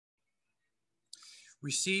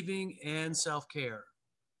Receiving and self-care.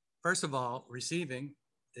 First of all, receiving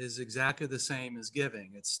is exactly the same as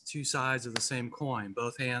giving. It's two sides of the same coin,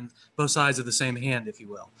 both sides of the same hand, if you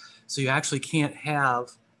will. So you actually can't have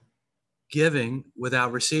giving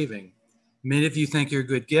without receiving. Many of you think you're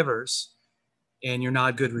good givers and you're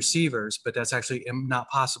not good receivers, but that's actually not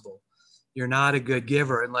possible. You're not a good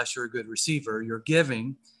giver unless you're a good receiver. Your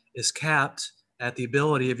giving is capped at the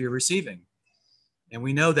ability of your receiving. And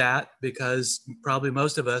we know that because probably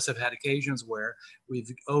most of us have had occasions where we've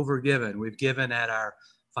overgiven. We've given at our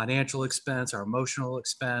financial expense, our emotional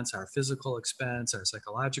expense, our physical expense, our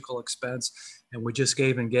psychological expense, and we just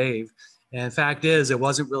gave and gave. And the fact is, it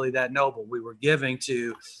wasn't really that noble. We were giving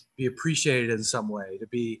to be appreciated in some way, to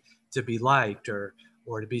be liked, or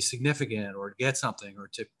to be significant, or to get something, or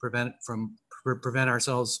to prevent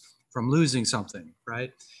ourselves from losing something,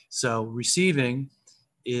 right? So receiving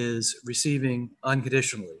is receiving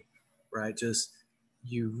unconditionally, right? Just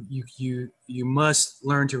you must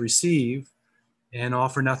learn to receive and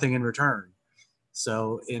offer nothing in return.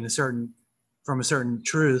 So from a certain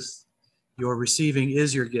truth, your receiving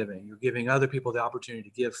is your giving. You're giving other people the opportunity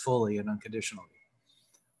to give fully and unconditionally.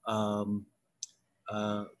 Um,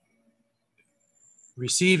 uh,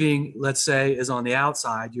 Receiving, let's say, is on the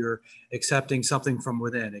outside. You're accepting something from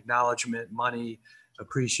within, acknowledgement, money,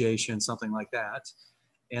 appreciation, something like that.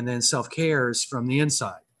 And then self-care is from the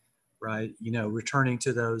inside, right? Returning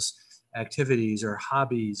to those activities or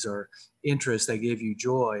hobbies or interests that gave you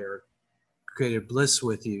joy or created bliss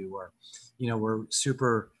with you, or were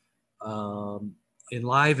super um,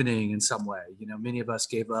 enlivening in some way. Many of us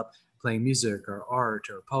gave up playing music or art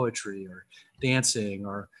or poetry or dancing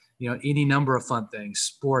or any number of fun things,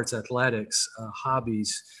 sports, athletics,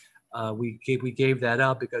 hobbies. We gave that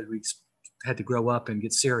up because we had to grow up and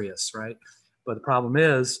get serious, right? But the problem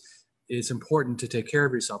is, it's important to take care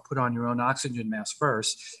of yourself. Put on your own oxygen mask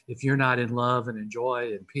first. If you're not in love and in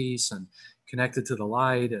joy and peace and connected to the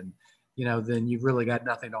light, and then you've really got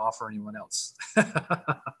nothing to offer anyone else.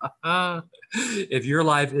 If your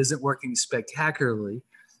life isn't working spectacularly,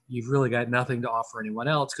 you've really got nothing to offer anyone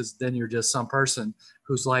else, because then you're just some person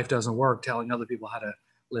whose life doesn't work telling other people how to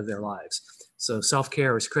live their lives. So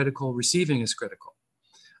self-care is critical. Receiving is critical.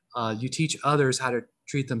 You teach others how to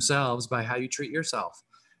treat themselves by how you treat yourself.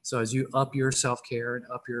 So as you up your self-care and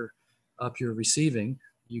up your receiving,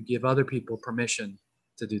 you give other people permission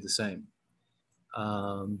to do the same.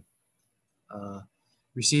 Um, uh,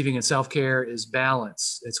 Receiving and self-care is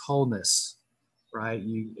balance. It's wholeness, right?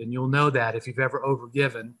 You'll know that if you've ever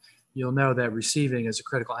overgiven, you'll know that receiving is a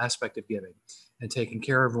critical aspect of giving, and taking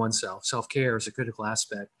care of oneself. Self-care is a critical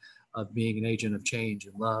aspect of being an agent of change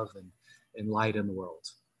and love and light in the world.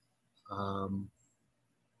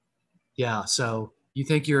 Yeah, so you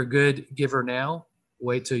think you're a good giver now?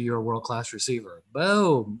 Wait till you're a world-class receiver.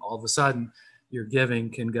 Boom! All of a sudden, your giving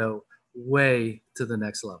can go way to the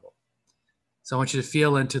next level. So I want you to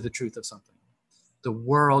feel into the truth of something. The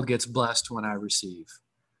world gets blessed when I receive.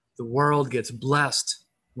 The world gets blessed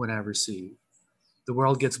when I receive. The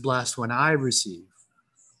world gets blessed when I receive.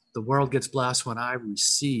 The world gets blessed when I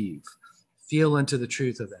receive. Feel into the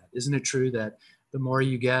truth of that. Isn't it true that the more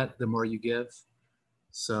you get, the more you give?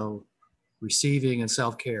 So receiving and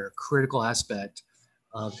self-care, critical aspect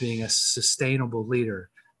of being a sustainable leader,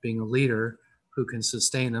 being a leader who can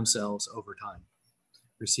sustain themselves over time.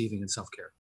 Receiving and self-care.